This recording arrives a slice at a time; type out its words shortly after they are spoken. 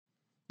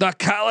the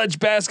college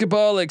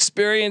basketball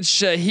experience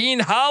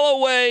Shaheen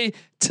Holloway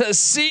to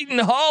Seton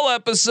Hall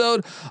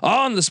episode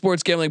on the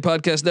Sports Gambling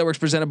Podcast Networks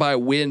presented by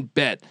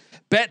WynnBet.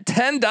 Bet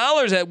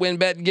 $10 at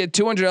WynnBet and get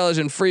 $200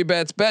 in free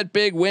bets. Bet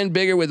big, win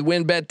bigger with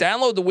WynnBet.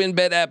 Download the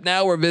WynnBet app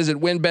now or visit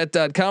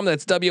wynnbet.com.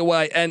 That's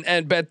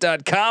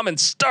WYNNBet.com and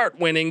start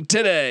winning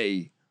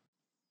today.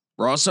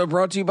 We're also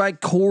brought to you by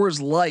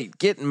Coors Light.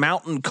 Get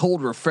mountain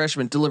cold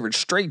refreshment delivered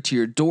straight to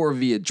your door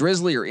via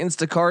Drizzly or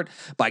Instacart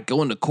by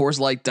going to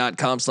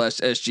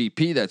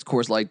CoorsLight.com/SGP. That's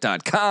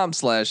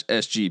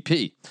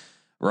CoorsLight.com/SGP.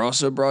 We're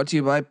also brought to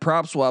you by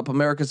PropSwap,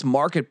 America's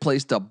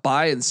marketplace to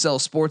buy and sell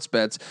sports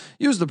bets.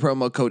 Use the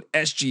promo code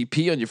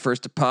SGP on your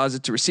first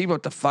deposit to receive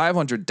up to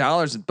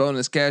 $500 in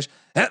bonus cash.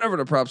 Head over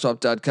to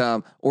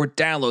PropSwap.com or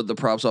download the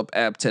PropSwap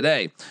app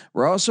today.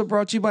 We're also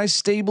brought to you by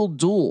Stable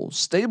Duel.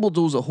 Stable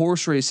Duel is a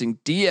horse racing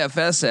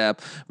DFS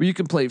app where you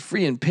can play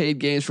free and paid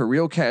games for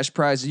real cash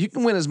prizes. You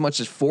can win as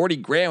much as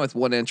 $40,000 with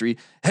one entry.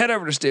 Head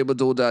over to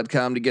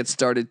StableDuel.com to get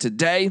started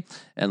today.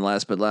 And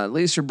last but not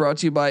least, we're brought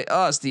to you by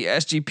us, the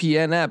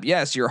SGPN app.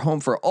 Yes, you're home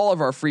for all of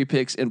our free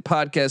picks and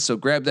podcasts, so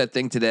grab that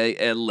thing today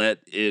and let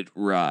it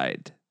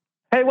ride.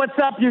 Hey, what's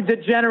up, you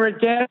degenerate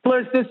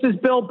gamblers? This is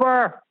Bill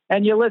Burr,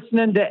 and you're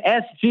listening to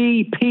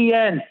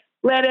SGPN.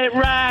 Let it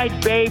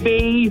ride,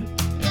 baby.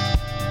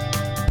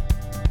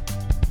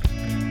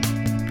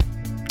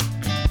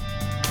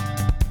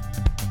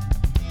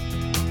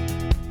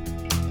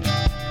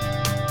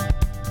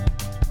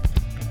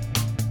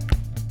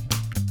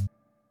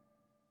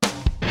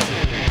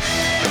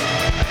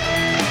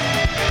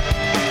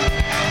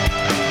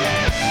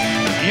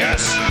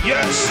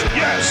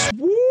 Yes.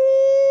 Woo!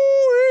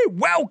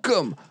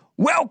 Welcome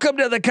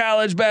to the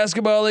college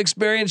basketball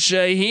experience.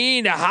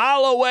 Shaheen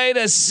Holloway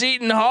to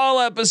Seton Hall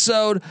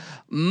episode.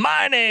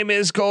 My name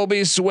is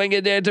Colby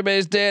Swinging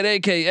Database Dad,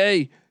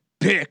 aka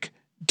Pick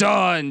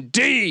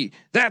Dundee.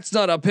 That's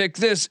not a pick.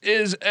 This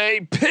is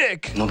a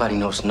pick. Nobody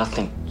knows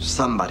nothing.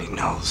 Somebody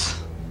knows.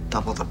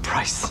 Double the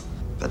price,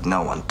 but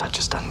no one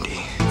touches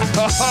Dundee.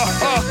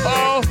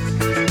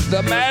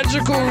 The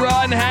magical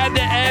run had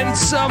to end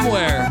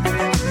somewhere.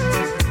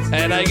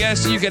 And I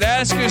guess you could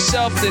ask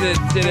yourself, did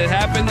it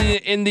happen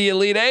in the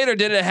Elite Eight, or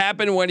did it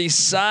happen when he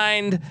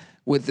signed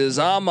with his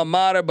alma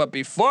mater? But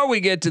before we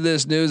get to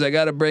this news, I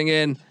got to bring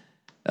in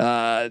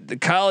the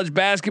college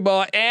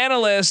basketball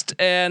analyst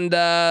and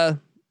the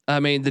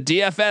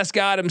DFS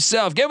god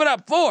himself. Give it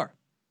up for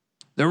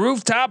the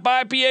rooftop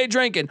IPA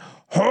drinking,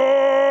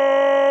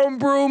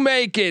 homebrew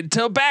making,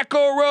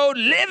 Tobacco Road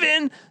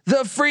living,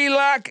 the free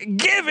lock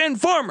giving,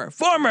 former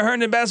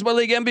Herndon Basketball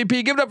League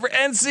MVP. Give it up for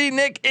NC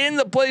Nick in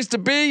the place to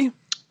be.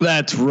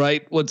 That's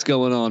right. What's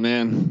going on,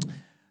 man?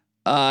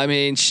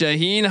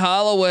 Shaheen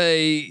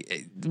Holloway,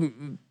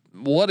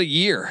 what a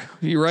year.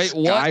 You're right.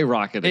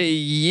 Skyrocketing. What a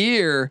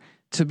year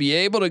to be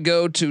able to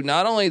go to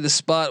not only the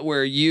spot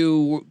where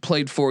you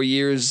played 4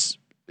 years,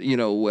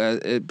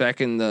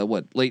 back in the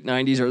late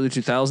 90s, early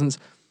 2000s.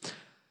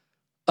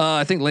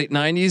 I think late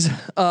 90s.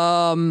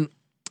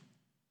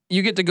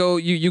 You get to go.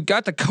 You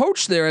got the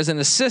coach there as an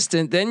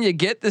assistant. Then you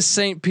get the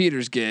St.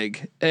 Peter's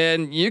gig,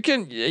 and you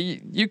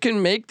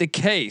can make the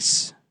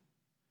case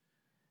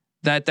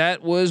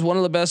that was one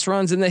of the best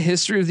runs in the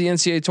history of the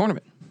NCAA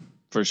tournament.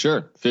 For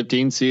sure,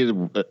 15 seed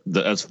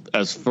as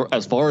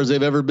far as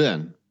they've ever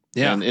been.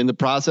 Yeah, and in the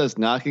process,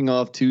 knocking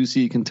off 2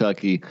 seed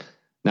Kentucky,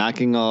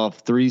 knocking off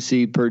 3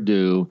 seed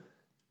Purdue.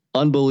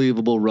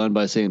 Unbelievable run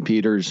by St.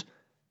 Peter's.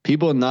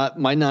 People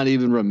might not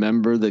even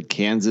remember that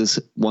Kansas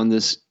won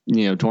this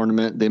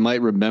tournament. They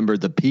might remember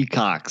the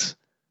Peacocks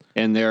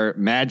and their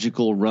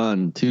magical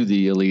run to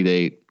the Elite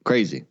Eight.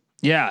 Crazy.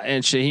 Yeah,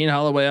 and Shaheen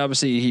Holloway,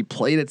 obviously he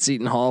played at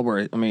Seton Hall,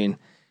 where the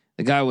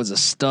guy was a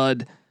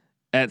stud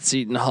at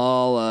Seton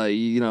Hall.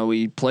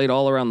 He played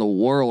all around the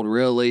world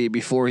really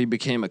before he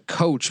became a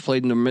coach.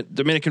 Played in the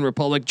Dominican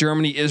Republic,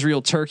 Germany,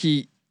 Israel,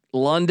 Turkey,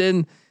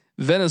 London,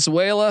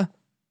 Venezuela.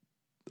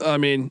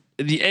 The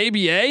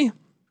ABA.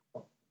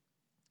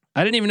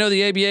 I didn't even know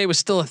the ABA was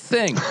still a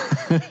thing.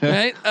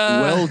 Right?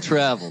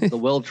 The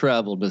well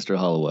traveled Mr.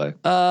 Holloway.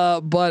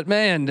 But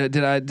man,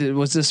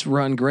 was this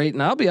run great?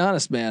 And I'll be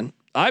honest, man,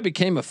 I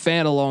became a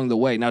fan along the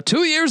way. Now,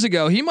 2 years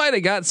ago, he might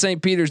have got St.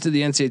 Peter's to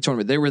the NCAA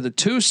tournament. They were the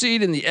 2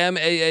 seed in the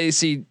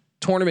MAAC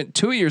tournament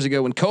 2 years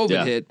ago when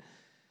COVID hit.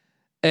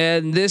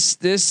 And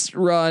this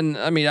run,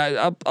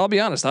 I'll be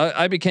honest,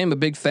 I became a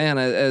big fan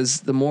as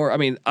the more.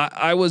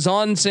 I was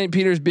on St.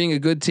 Peter's being a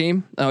good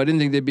team. I didn't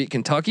think they'd beat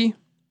Kentucky,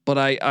 but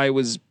I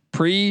was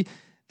pre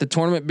the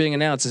tournament being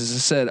announced. As I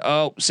said,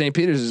 St.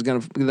 Peter's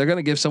they're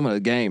gonna give someone a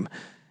game.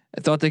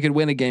 I thought they could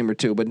win a game or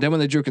two, but then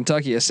when they drew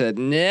Kentucky, I said,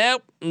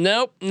 nope.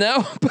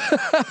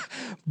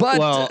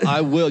 But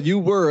I will. You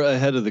were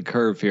ahead of the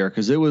curve here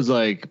because it was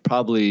like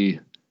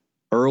probably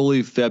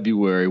early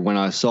February when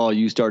I saw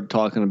you start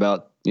talking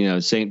about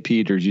St.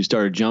 Peter's. You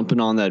started jumping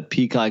on that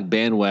Peacock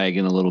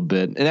bandwagon a little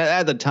bit, and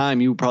at the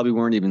time you probably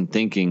weren't even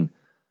thinking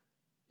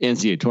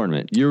NCAA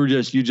tournament. You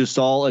just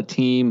saw a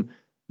team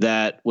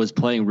that was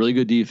playing really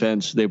good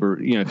defense. They were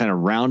kind of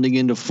rounding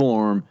into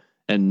form.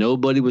 and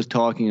nobody was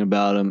talking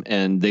about him,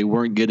 and they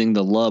weren't getting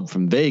the love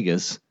from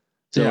Vegas.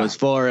 So as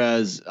far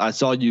as I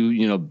saw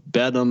you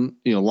bet them,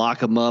 lock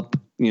them up,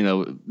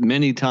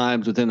 many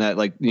times within that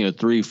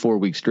 3-4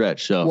 week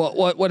stretch. So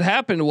what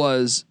happened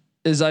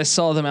is I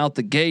saw them out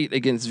the gate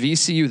against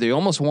VCU. They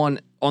almost won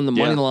on the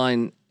money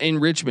line in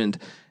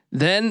Richmond.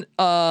 Then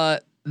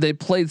they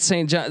played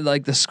St. John.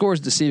 Like the score's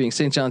deceiving.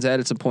 St. John's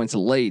added some points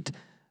late,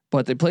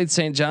 but they played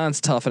St. John's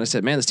tough. And I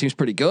said, man, this team's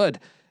pretty good.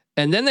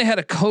 And then they had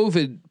a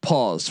COVID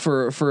pause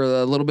for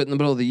a little bit in the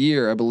middle of the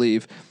year, I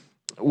believe,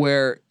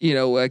 where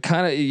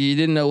kind of you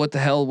didn't know what the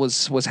hell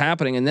was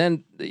happening. And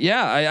then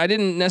I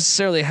didn't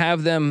necessarily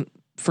have them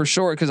for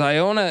sure because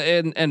Iona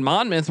and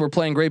Monmouth were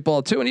playing great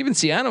ball too, and even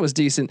Siena was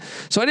decent.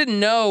 So I didn't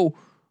know,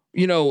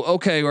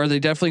 okay, are they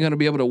definitely going to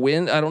be able to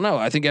win? I don't know.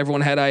 I think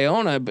everyone had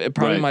Iona,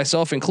 probably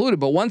myself included.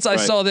 But once I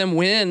saw them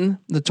win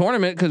the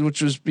tournament,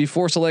 which was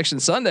before Selection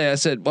Sunday, I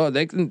said, well,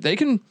 they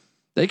can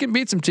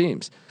beat some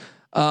teams.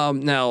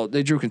 Now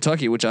they drew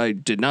Kentucky, which I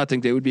did not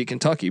think they would beat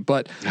Kentucky,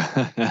 but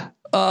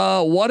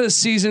what a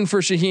season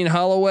for Shaheen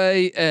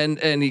Holloway,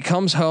 and he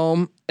comes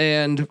home,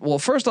 and well,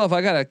 first off,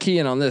 I got a key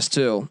in on this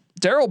too.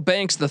 Daryl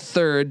Banks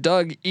III,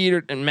 Doug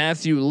Edert, and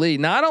Matthew Lee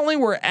not only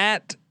were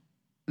at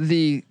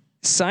the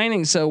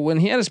signing, so when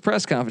he had his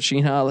press conference,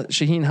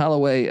 Shaheen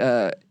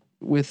Holloway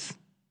with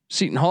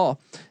Seton Hall,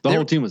 the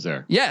whole team was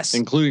there. Yes,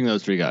 including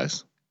those 3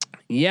 guys.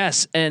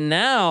 Yes, and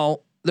now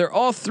they're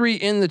all 3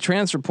 in the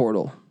transfer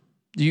portal.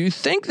 Do you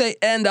think they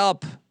end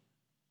up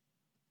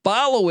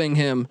following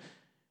him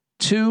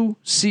to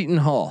Seton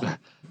Hall?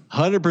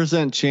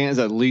 100% chance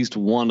at least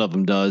one of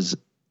them does,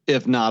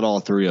 if not all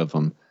 3 of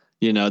them.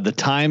 The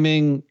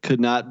timing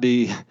could not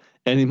be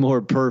any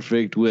more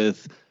perfect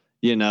with,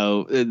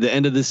 the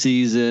end of the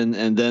season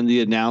and then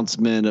the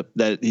announcement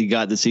that he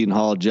got the Seton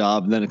Hall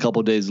job. And then a couple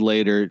of days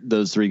later,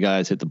 those 3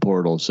 guys hit the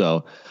portal.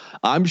 So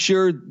I'm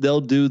sure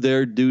they'll do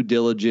their due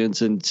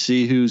diligence and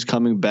see who's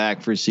coming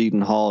back for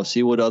Seton Hall,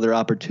 see what other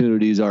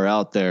opportunities are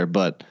out there.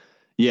 But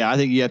I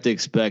think you have to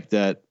expect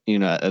that,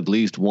 at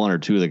least 1 or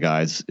 2 of the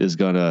guys is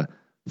going to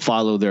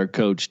follow their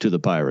coach to the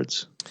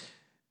Pirates.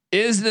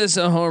 Is this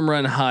a home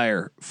run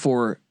hire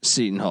for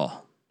Seton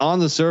Hall? On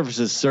the surface,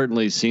 it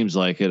certainly seems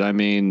like it. I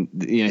mean,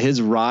 his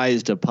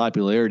rise to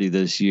popularity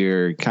this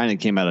year kind of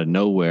came out of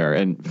nowhere.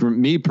 And for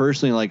me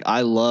personally,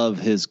 I love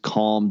his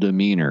calm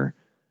demeanor.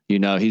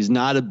 He's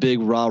not a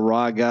big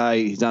rah guy.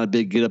 He's not a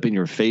big get up in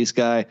your face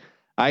guy.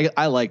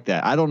 I like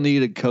that. I don't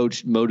need a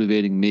coach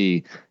motivating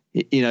me.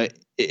 I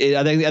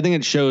think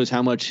it shows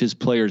how much his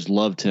players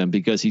loved him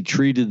because he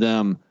treated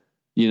them,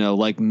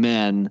 like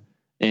men.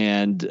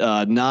 And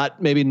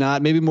maybe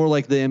more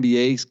like the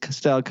NBA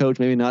style coach,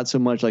 maybe not so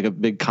much like a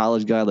big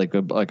college guy, like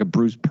a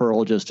Bruce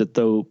Pearl, just to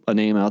throw a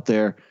name out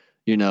there,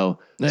 So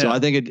I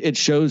think it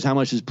shows how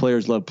much his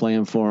players love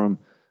playing for him.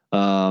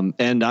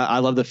 And I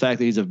love the fact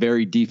that he's a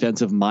very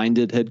defensive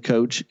minded head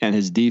coach, and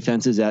his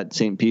defenses at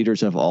St.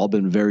 Peter's have all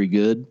been very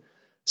good.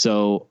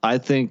 So I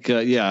think,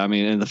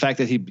 and the fact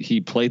that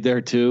he played there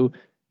too,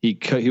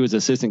 he was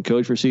assistant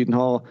coach for Seton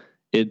Hall.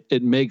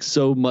 It makes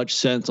so much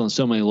sense on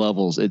so many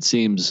levels. It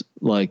seems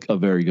like a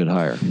very good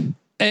hire.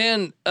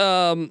 And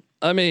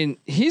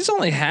he's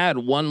only had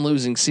 1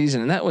 losing season,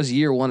 and that was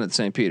year 1 at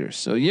St. Peter's.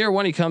 So year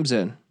 1 he comes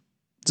in,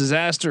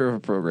 disaster of a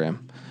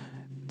program,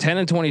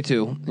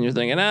 10-22, and you're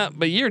thinking,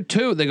 but year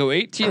 2 they go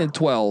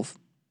 18-12.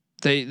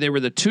 They were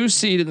the 2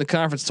 seed in the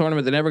conference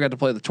tournament. They never got to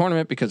play the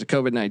tournament because of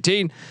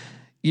COVID-19.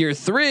 Year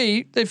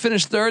 3 they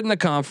finished 3rd in the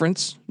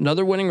conference,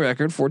 another winning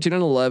record,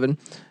 14-11.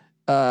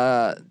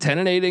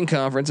 10-8 in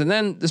conference, and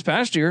then this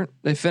past year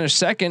they finished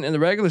 2nd in the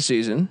regular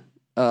season,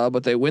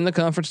 but they win the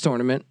conference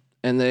tournament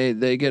and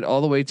they get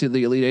all the way to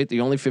the Elite 8, the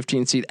only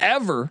 15 seed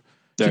ever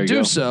to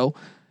do so.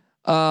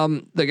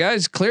 The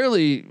guys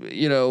clearly,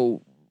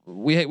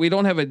 we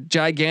don't have a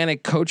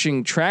gigantic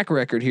coaching track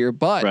record here,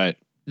 but what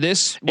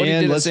he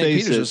did at St.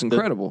 Peter's was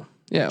incredible.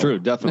 True,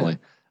 definitely.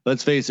 Yeah.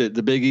 Let's face it,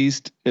 the Big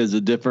East is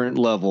a different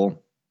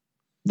level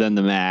than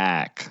the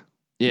MAC.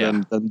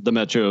 Yeah, the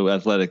Metro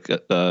Athletic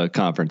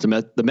Conference,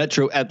 the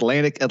Metro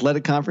Atlantic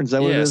Athletic Conference. Is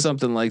that what it is?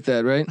 Something like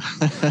that, right?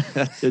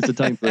 It's a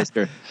tongue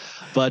twister,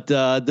 but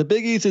the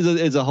Big East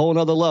is a whole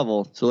nother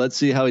level. So let's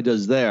see how he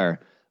does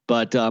there.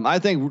 But I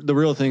think the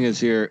real thing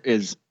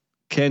is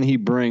can he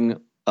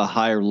bring a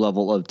higher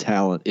level of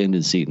talent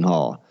into Seton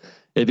Hall?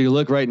 If you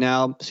look right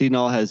now, Seton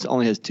Hall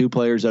only has 2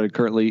 players that are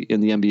currently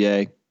in the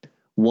NBA.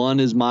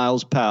 One is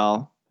Miles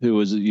Powell, who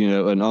was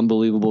an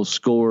unbelievable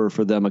scorer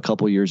for them a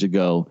couple years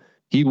ago.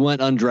 He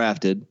went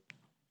undrafted.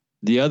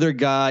 The other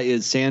guy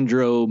is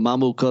Sandro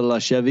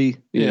Mamukelashvili.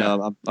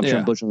 I'm sure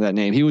I'm butchering that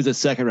name. He was a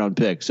 2nd round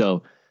pick.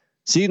 So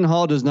Seton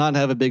Hall does not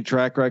have a big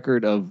track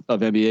record of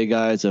NBA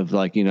guys of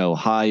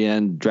high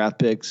end draft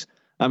picks.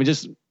 I mean,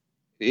 just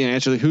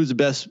actually, who's the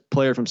best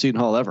player from Seton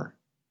Hall ever?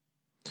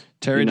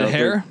 Terry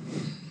DeHare.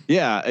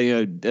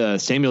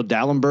 Samuel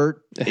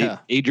Dallenbert,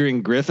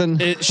 Adrian Griffin,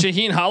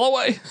 Shaheen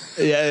Holloway.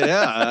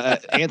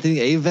 Anthony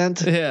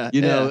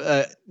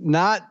Avent.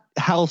 Not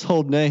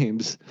household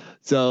names.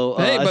 So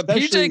but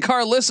PJ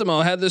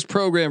Carlissimo had this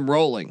program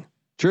rolling.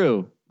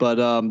 True,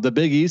 But the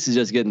Big East is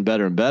just getting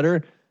better and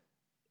better.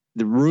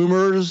 The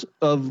rumors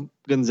of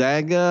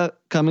Gonzaga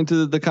coming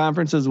to the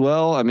conference as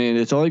well. I mean,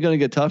 it's only going to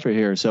get tougher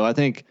here. So I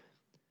think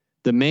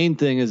the main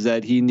thing is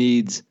that he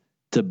needs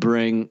to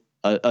bring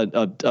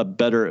a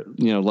better,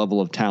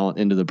 level of talent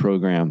into the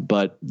program.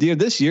 But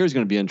this year is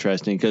going to be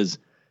interesting because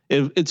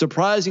it's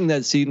surprising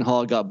that Seton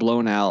Hall got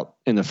blown out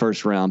in the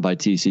first round by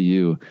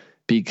TCU,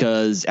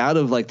 because out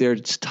of like their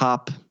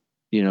top,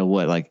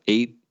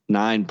 8,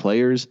 9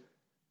 players,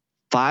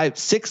 5,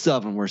 6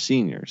 of them were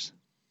seniors.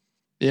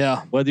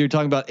 Yeah. Whether you're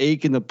talking about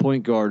Aiken, the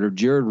point guard, or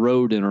Jared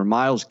Roden, or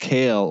Miles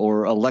Kale,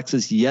 or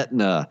Alexis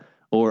Yetna,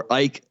 or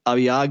Ike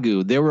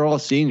Abiagu, they were all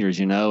seniors,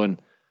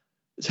 and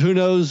who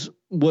knows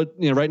what,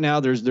 right now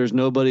there's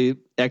nobody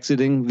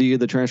exiting via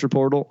the transfer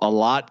portal. A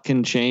lot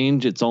can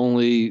change. It's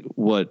only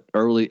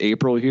early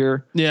April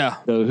here. Yeah.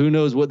 So who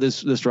knows what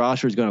this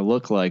roster is going to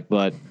look like,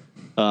 but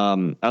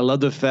I love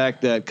the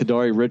fact that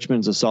Kadari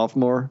Richmond's a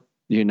sophomore,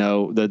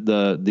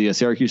 the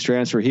Syracuse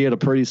transfer. He had a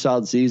pretty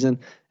solid season.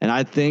 And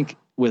I think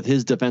with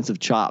his defensive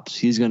chops,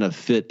 he's going to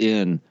fit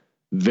in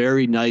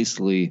very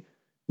nicely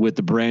with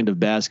the brand of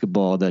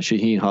basketball that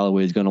Shaheen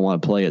Holloway is going to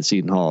want to play at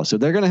Seton Hall. So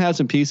they're going to have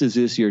some pieces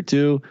this year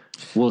too.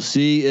 We'll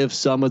see if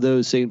some of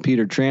those St.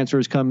 Peter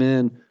transfers come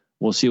in.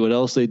 We'll see what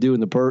else they do in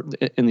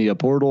the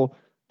portal.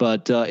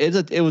 But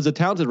it was a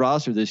talented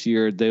roster this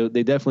year.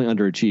 They definitely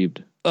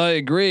underachieved. I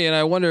agree, and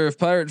I wonder if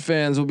Pirate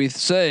fans will be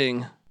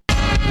saying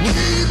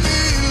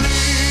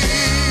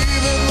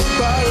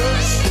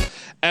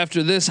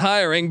after this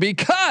hiring,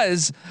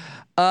 because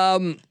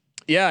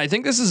I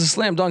think this is a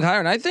slam dunk hire.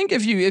 And I think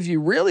if you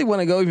really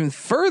want to go even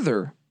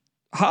further,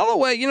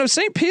 Holloway,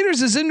 St.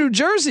 Peter's is in New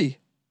Jersey.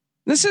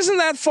 This isn't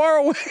that far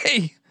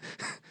away.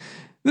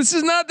 This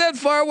is not that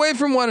far away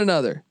from one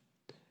another.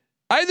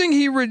 I think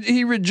he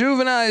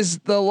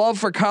rejuvenized the love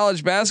for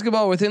college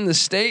basketball within the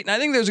state, and I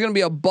think there's going to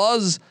be a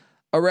buzz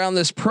around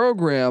this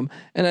program.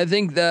 And I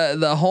think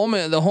the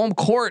home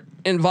court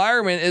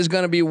environment is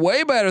going to be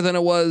way better than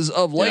it was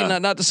of late. Yeah.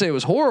 Not to say it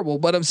was horrible,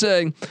 but I'm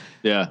saying,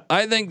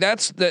 I think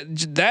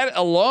that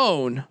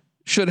alone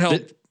should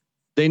help.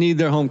 They need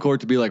their home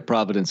court to be like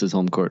Providence's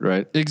home court,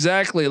 right?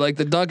 Exactly, like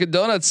the Dunkin'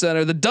 Donuts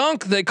Center, the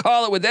Dunk they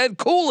call it with Ed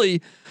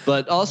Cooley.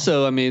 But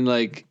also, I mean,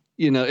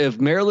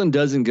 if Maryland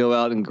doesn't go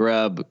out and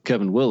grab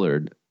Kevin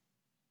Willard,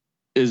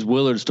 is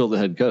Willard still the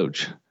head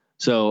coach?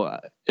 So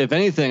if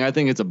anything, I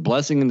think it's a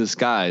blessing in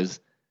disguise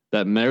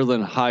that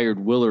Maryland hired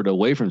Willard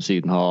away from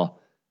Seton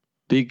Hall,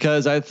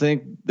 because I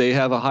think they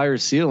have a higher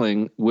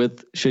ceiling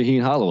with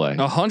Shaheen Holloway.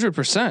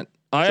 100%.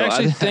 I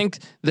actually think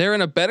they're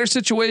in a better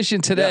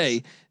situation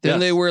today than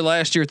they were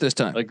last year at this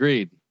time.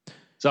 Agreed.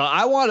 So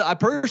I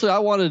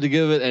personally wanted to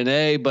give it an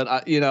A, but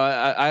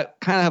I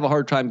kind of have a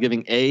hard time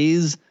giving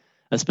A's,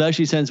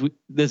 especially since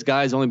this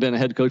guy's only been a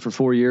head coach for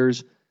 4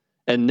 years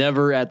and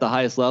never at the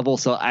highest level.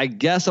 So I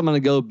guess I'm going to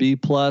go B+.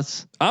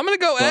 I'm going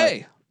to go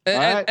A.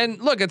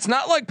 And look, it's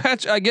not like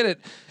Patrick. I get it.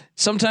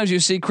 Sometimes you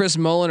see Chris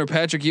Mullen or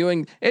Patrick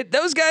Ewing.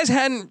 Those guys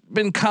hadn't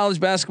been college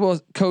basketball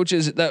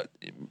coaches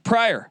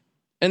prior,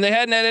 and they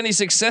hadn't had any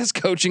success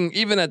coaching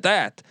even at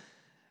that.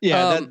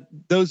 Yeah,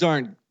 those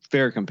aren't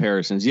fair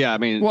comparisons. Yeah, I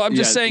mean, well, I'm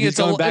just saying it's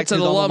an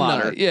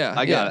alumni. Yeah,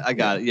 I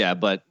got it. Yeah,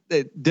 but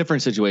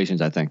different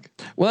situations, I think.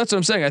 Well, that's what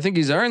I'm saying. I think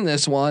he's earned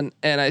this one,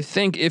 and I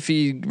think if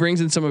he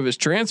brings in some of his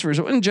transfers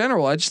in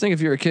general, I just think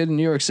if you're a kid in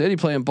New York City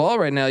playing ball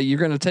right now, you're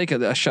going to take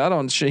a shot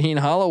on Shaheen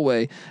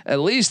Holloway at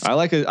least. I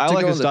like it. I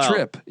like his style. The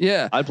trip.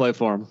 Yeah, I'd play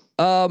for him.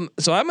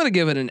 So I'm going to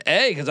give it an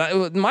A,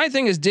 because my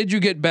thing is, did you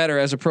get better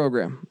as a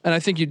program? And I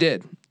think you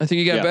did. I think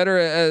you got better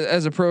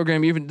as a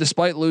program, even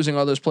despite losing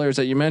all those players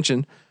that you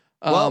mentioned.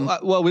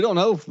 Well, we don't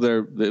know if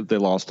they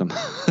lost him.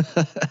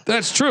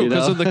 That's true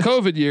because of the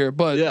COVID year,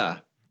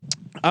 but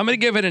I'm going to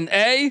give it an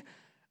A.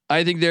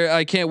 I think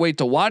I can't wait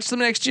to watch them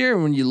next year.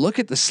 And when you look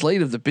at the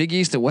slate of the Big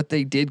East and what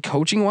they did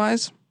coaching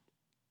wise,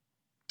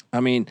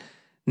 I mean,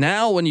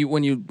 now when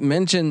you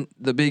mention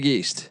the Big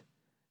East,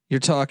 you're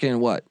talking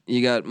what?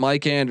 You got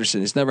Mike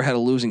Anderson. He's never had a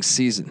losing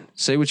season.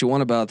 Say what you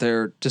want about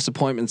their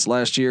disappointments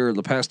last year or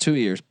the past 2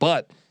 years,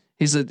 but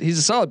he's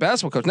a solid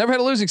basketball coach. Never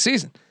had a losing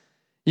season.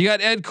 You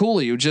got Ed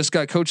Cooley, who just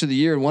got Coach of the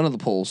Year in one of the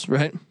polls,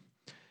 right?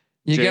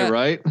 Jay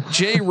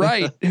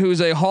Wright, who's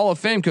a Hall of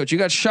Fame coach. You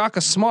got Shaka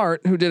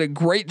Smart, who did a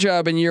great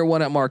job in year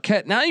 1 at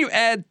Marquette. Now you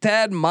add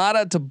Thad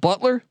Matta to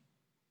Butler.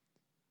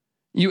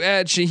 You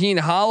add Shaheen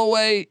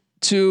Holloway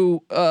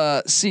to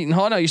Seton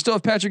Hall. Now you still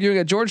have Patrick Ewing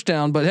at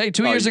Georgetown, but hey,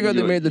 2 years ago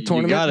they made the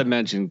tournament. You got to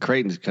mention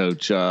Creighton's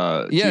coach.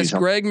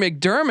 Greg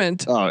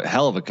McDermott. Oh,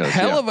 hell of a coach.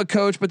 Hell of a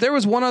coach. But there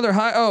was one other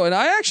high. Oh, and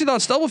I actually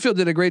thought Stubblefield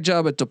did a great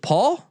job at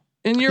DePaul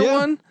in year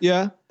 1.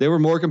 Yeah, they were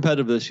more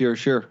competitive this year,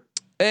 sure.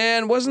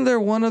 And wasn't there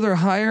one other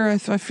hire? I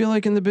feel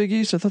like in the Big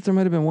East, I thought there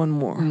might have been one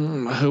more.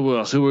 Who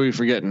else? Who were we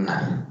forgetting?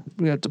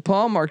 We got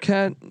DePaul,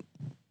 Marquette.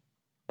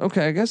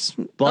 Okay, I guess.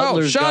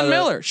 Butler's Sean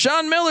Miller.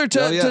 Sean Miller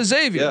to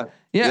Xavier.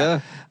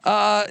 Yeah.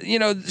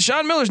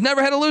 Sean Miller's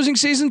never had a losing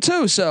season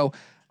too. So,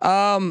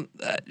 and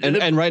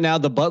right now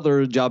the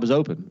Butler job is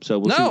open. So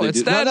we'll see what they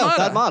do. Thad Matta.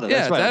 Thad Matta.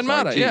 Yeah, Thad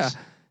Matta. Yeah.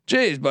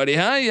 Jeez, buddy,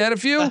 huh? You had a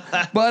few,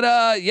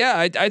 but yeah,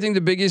 I think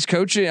the biggest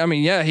coaching. I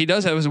mean, yeah, he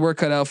does have his work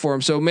cut out for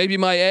him. So maybe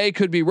my A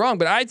could be wrong,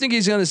 but I think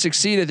he's going to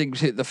succeed. I think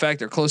the fact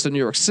they're close to New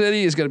York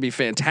City is going to be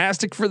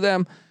fantastic for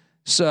them.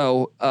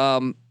 So,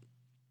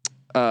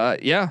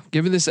 yeah,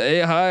 giving this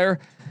A hire,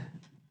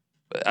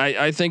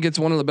 I think it's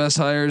one of the best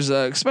hires,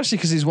 especially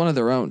because he's one of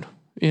their own.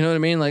 You know what I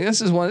mean? Like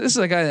this is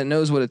a guy that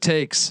knows what it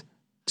takes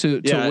to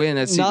win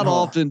at Seton Not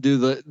Hall. often do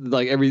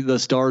the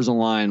stars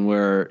align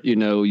where, you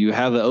know, you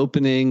have an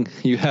opening,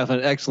 you have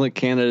an excellent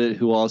candidate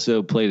who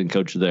also played and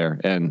coached there,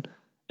 and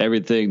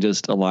everything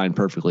just aligned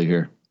perfectly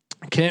here.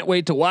 Can't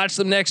wait to watch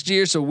them next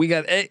year. So we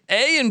got A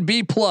and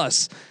B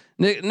plus.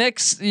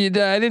 Next, I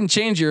didn't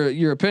change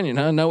your opinion,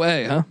 huh? No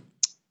A, huh?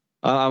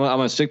 I'm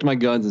gonna stick to my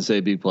guns and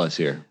say B plus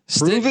here.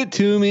 Prove it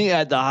to me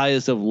at the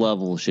highest of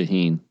levels,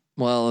 Shaheen.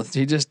 Well,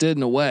 he just did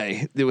in a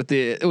way with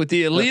the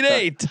Elite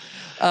Eight.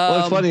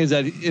 What's funny is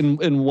that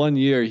in 1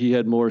 year he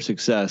had more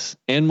success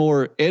and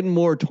more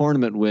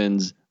tournament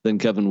wins than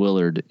Kevin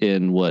Willard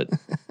in what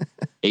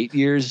 8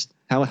 years?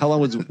 How long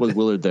was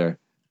Willard there?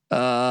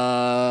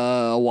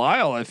 A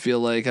while. I feel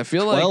like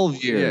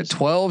 12 years. Yeah,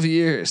 12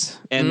 years.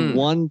 And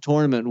one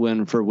tournament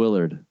win for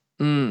Willard.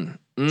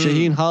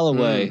 Shaheen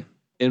Holloway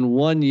in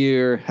 1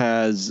 year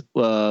has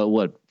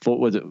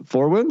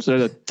four wins?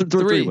 Or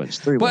three wins.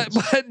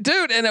 But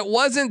dude, and it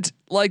wasn't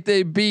like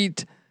they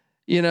beat,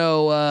 you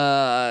know,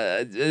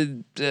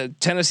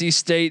 Tennessee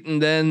State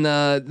and then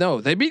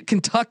no, they beat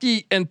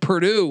Kentucky and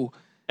Purdue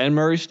and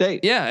Murray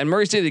State. Yeah, and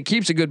Murray State, that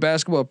keeps a good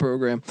basketball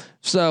program.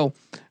 So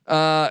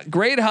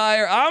great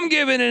hire. I'm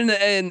giving it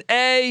an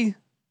A.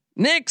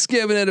 Nick's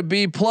giving it a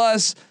B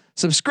plus.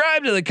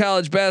 Subscribe to the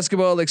College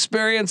Basketball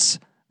Experience.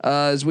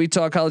 As we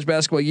talk college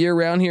basketball year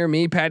round here,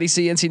 me, Patty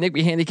C, NC Nick,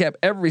 we handicap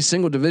every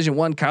single Division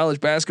I college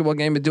basketball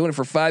game. Been doing it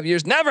for 5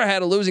 years. Never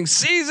had a losing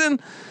season.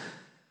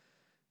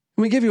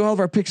 We give you all of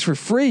our picks for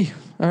free.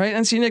 All right,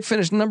 NC Nick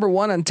finished number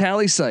 1 on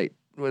Tally Site.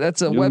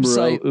 That's a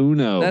website.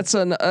 Uno. That's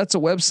a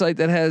website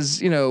that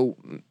has, you know,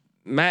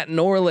 Matt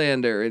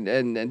Norlander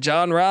and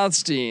John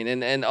Rothstein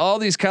and all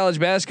these college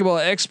basketball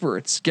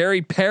experts.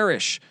 Gary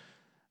Parrish.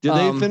 Did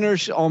they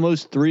finish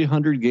almost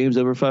 300 games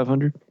over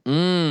 500?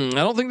 I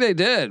don't think they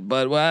did,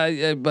 but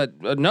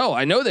no,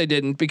 I know they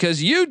didn't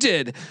because you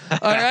did.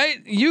 All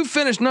right, you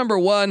finished number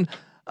 1.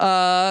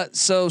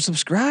 So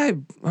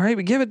subscribe. All right,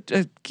 we give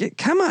it.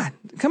 Come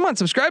on,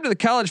 subscribe to the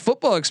College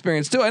Football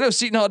Experience too. I know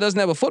Seton Hall doesn't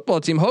have a football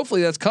team.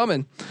 Hopefully that's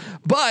coming,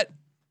 but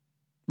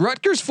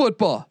Rutgers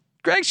football.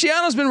 Greg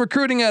Schiano's been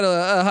recruiting at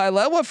a high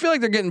level. I feel like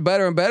they're getting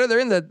better and better. They're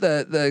in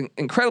the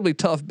incredibly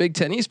tough Big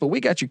Ten East, but we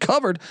got you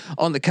covered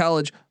on the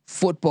College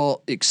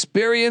Football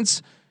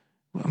Experience.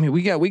 I mean,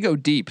 we go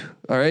deep.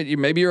 All right,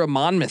 maybe you're a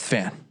Monmouth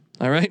fan.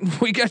 All right,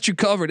 we got you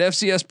covered.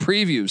 FCS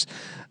previews.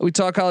 We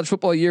talk college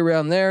football year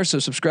round there, so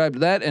subscribe to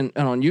that and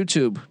on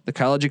YouTube, the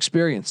College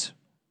Experience.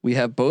 We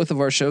have both of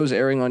our shows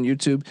airing on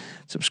YouTube.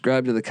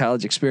 Subscribe to the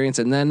College Experience,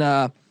 and then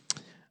the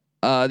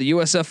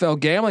USFL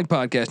Gambling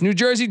Podcast, New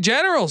Jersey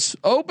Generals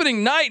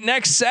opening night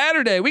next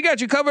Saturday. We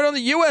got you covered on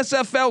the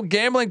USFL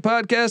Gambling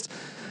Podcast.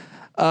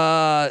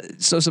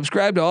 So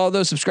subscribe to all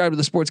those. Subscribe to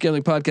the Sports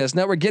Gambling Podcast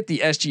Network. Get the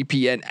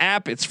SGPN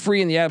app. It's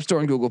free in the App Store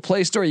and Google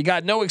Play Store. You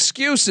got no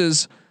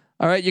excuses.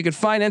 All right. You can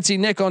find NC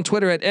Nick on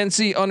Twitter at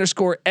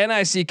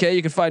NC_NICK.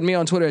 You can find me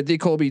on Twitter at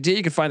DColbyD.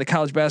 You can find the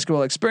College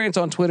Basketball Experience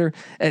on Twitter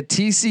at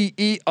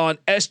TCE on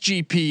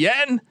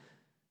SGPN.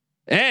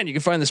 And you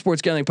can find the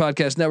Sports Gambling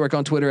Podcast Network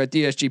on Twitter at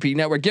DSGP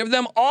Network. Give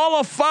them all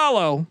a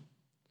follow.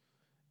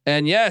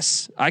 And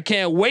yes, I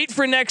can't wait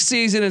for next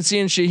season and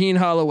seeing Shaheen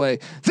Holloway.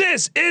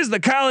 This is the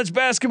College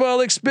Basketball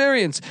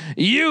Experience.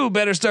 You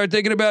better start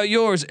thinking about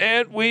yours.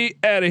 And we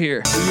out of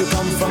here. Do you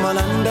come from a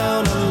land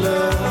down under?